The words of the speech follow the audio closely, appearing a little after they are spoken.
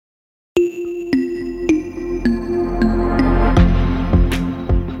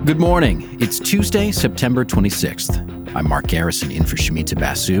Good morning. It's Tuesday, September 26th. I'm Mark Garrison in for Shemitah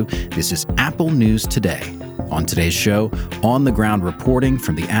Basu. This is Apple News Today. On today's show, on-the-ground reporting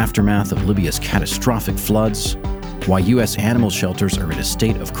from the aftermath of Libya's catastrophic floods, why U.S. animal shelters are in a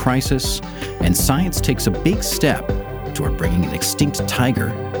state of crisis, and science takes a big step toward bringing an extinct tiger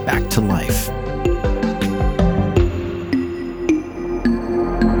back to life.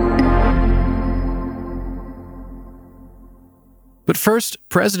 But first,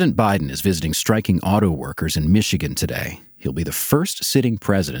 President Biden is visiting striking auto workers in Michigan today. He'll be the first sitting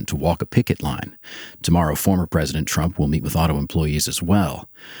president to walk a picket line. Tomorrow, former President Trump will meet with auto employees as well.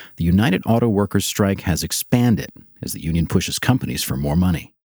 The United Auto Workers strike has expanded as the union pushes companies for more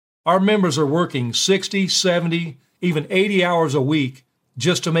money. Our members are working 60, 70, even 80 hours a week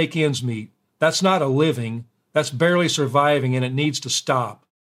just to make ends meet. That's not a living. That's barely surviving, and it needs to stop.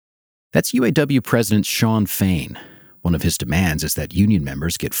 That's UAW President Shawn Fain. One of his demands is that union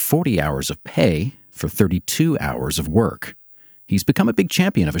members get 40 hours of pay for 32 hours of work. He's become a big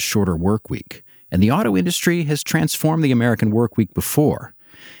champion of a shorter work week, and the auto industry has transformed the American work week before.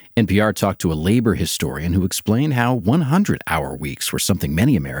 NPR talked to a labor historian who explained how 100-hour weeks were something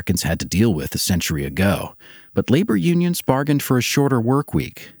many Americans had to deal with a century ago. But labor unions bargained for a shorter work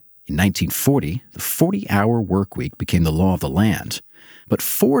week. In 1940, the 40-hour work week became the law of the land. But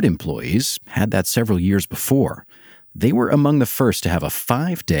Ford employees had that several years before. They were among the first to have a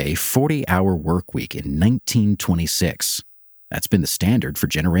 5-day, 40-hour work week in 1926. That's been the standard for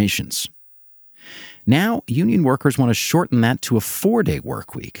generations. Now, union workers want to shorten that to a 4-day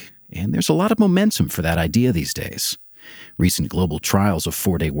work week, and there's a lot of momentum for that idea these days. Recent global trials of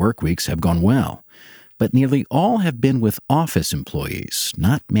 4-day work weeks have gone well, but nearly all have been with office employees,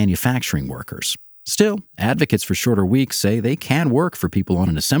 not manufacturing workers. Still, advocates for shorter weeks say they can work for people on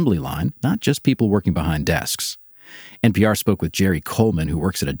an assembly line, not just people working behind desks. NPR spoke with Jerry Coleman, who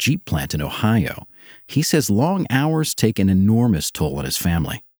works at a Jeep plant in Ohio. He says long hours take an enormous toll on his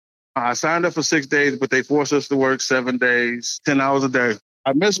family. I signed up for 6 days, but they forced us to work 7 days, 10 hours a day.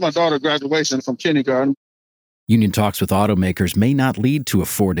 I missed my daughter's graduation from kindergarten. Union talks with automakers may not lead to a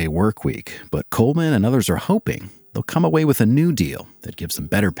 4-day work week, but Coleman and others are hoping they'll come away with a new deal that gives them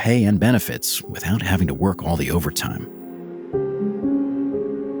better pay and benefits without having to work all the overtime.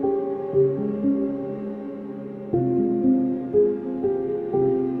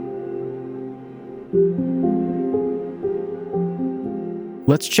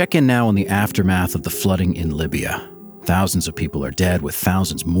 Let's check in now on the aftermath of the flooding in Libya. Thousands of people are dead, with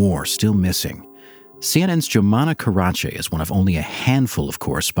thousands more still missing. CNN's Jomana Karache is one of only a handful of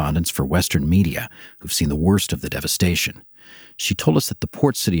correspondents for Western media who've seen the worst of the devastation. She told us that the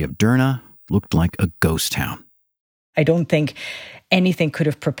port city of Derna looked like a ghost town. I don't think anything could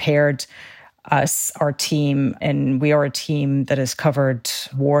have prepared us, our team, and we are a team that has covered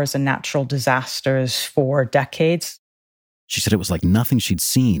wars and natural disasters for decades. She said it was like nothing she'd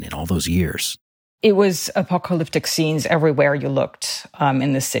seen in all those years. It was apocalyptic scenes everywhere you looked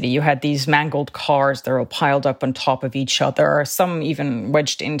in the city. You had these mangled cars that were piled up on top of each other, some even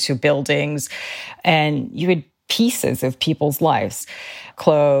wedged into buildings, and you had pieces of people's lives,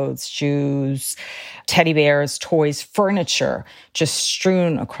 clothes, shoes, teddy bears, toys, furniture, just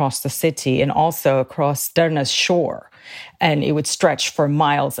strewn across the city and also across Derna's shore. And it would stretch for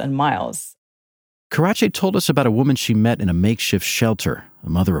miles and miles. Karache told us about a woman she met in a makeshift shelter, a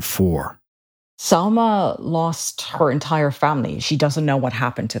mother of 4. Salma lost her entire family. She doesn't know what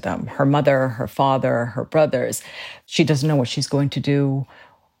happened to them. Her mother, her father, her brothers. She doesn't know what she's going to do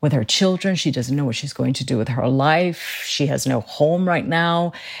with her children. She doesn't know what she's going to do with her life. She has no home right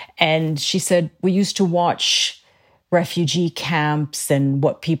now. And she said, we used to watch refugee camps and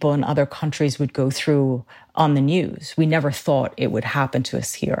what people in other countries would go through on the news. We never thought it would happen to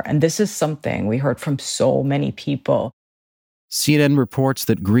us here. And this is something we heard from so many people. CNN reports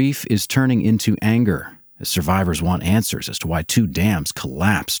that grief is turning into anger as survivors want answers as to why 2 dams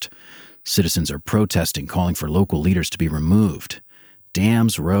collapsed. Citizens are protesting, calling for local leaders to be removed.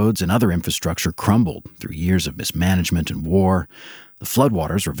 Dams, roads, and other infrastructure crumbled through years of mismanagement and war. The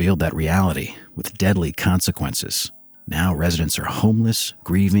floodwaters revealed that reality with deadly consequences. Now residents are homeless,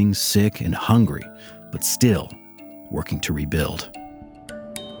 grieving, sick, and hungry, but still working to rebuild.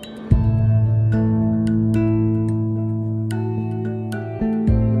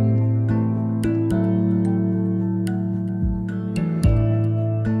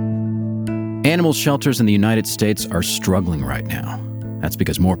 Animal shelters in the United States are struggling right now. That's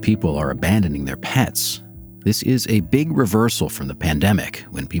because more people are abandoning their pets. This is a big reversal from the pandemic,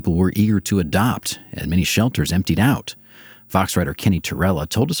 when people were eager to adopt and many shelters emptied out. Vox writer Kenny Torella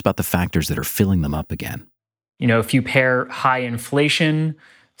told us about the factors that are filling them up again. You know, if you pair high inflation,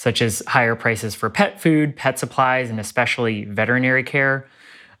 such as higher prices for pet food, pet supplies, and especially veterinary care,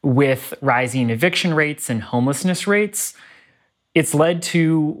 with rising eviction rates and homelessness rates, it's led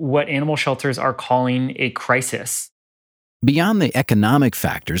to what animal shelters are calling a crisis. Beyond the economic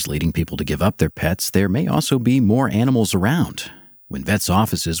factors leading people to give up their pets, there may also be more animals around. When vets'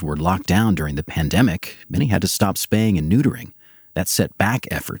 offices were locked down during the pandemic, many had to stop spaying and neutering. That set back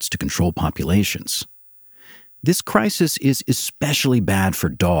efforts to control populations. This crisis is especially bad for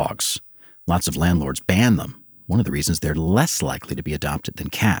dogs. Lots of landlords ban them, one of the reasons they're less likely to be adopted than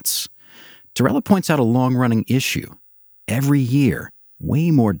cats. Torella points out a long-running issue. Every year,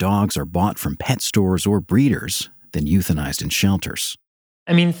 way more dogs are bought from pet stores or breeders than euthanized in shelters.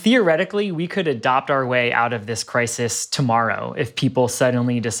 I mean, theoretically, we could adopt our way out of this crisis tomorrow if people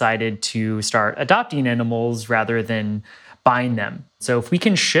suddenly decided to start adopting animals rather than buying them. So if we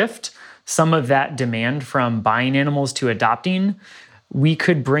can shift some of that demand from buying animals to adopting, we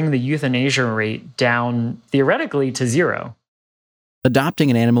could bring the euthanasia rate down theoretically to zero. Adopting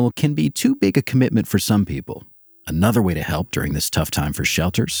an animal can be too big a commitment for some people. Another way to help during this tough time for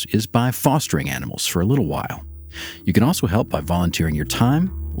shelters is by fostering animals for a little while. You can also help by volunteering your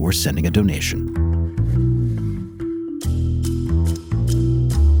time or sending a donation.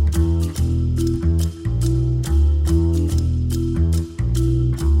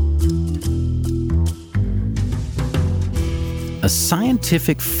 A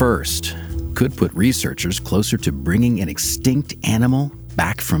scientific first could put researchers closer to bringing an extinct animal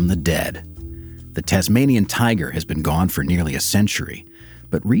back from the dead. The Tasmanian tiger has been gone for nearly a century,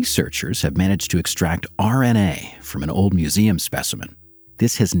 but researchers have managed to extract RNA from an old museum specimen.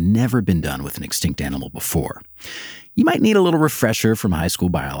 This has never been done with an extinct animal before. You might need a little refresher from high school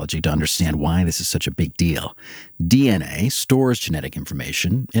biology to understand why this is such a big deal. DNA stores genetic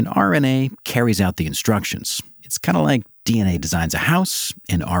information, and RNA carries out the instructions. It's kind of like DNA designs a house,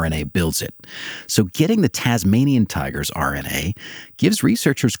 and RNA builds it. So getting the Tasmanian tiger's RNA gives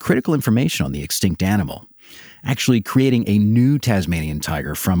researchers critical information on the extinct animal. Actually, creating a new Tasmanian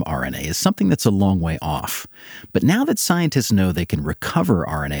tiger from RNA is something that's a long way off. But now that scientists know they can recover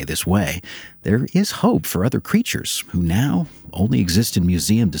RNA this way, there is hope for other creatures who now only exist in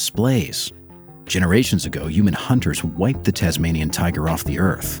museum displays. Generations ago, human hunters wiped the Tasmanian tiger off the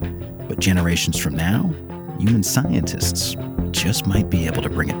earth. But generations from now, human scientists just might be able to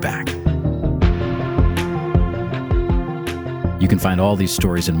bring it back. You can find all these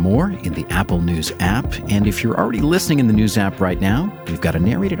stories and more in the Apple News app. And if you're already listening in the News app right now, we've got a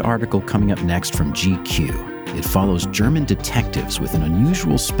narrated article coming up next from GQ. It follows German detectives with an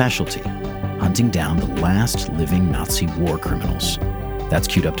unusual specialty, hunting down the last living Nazi war criminals. That's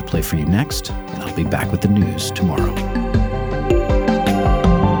queued up to play for you next, and I'll be back with the news tomorrow.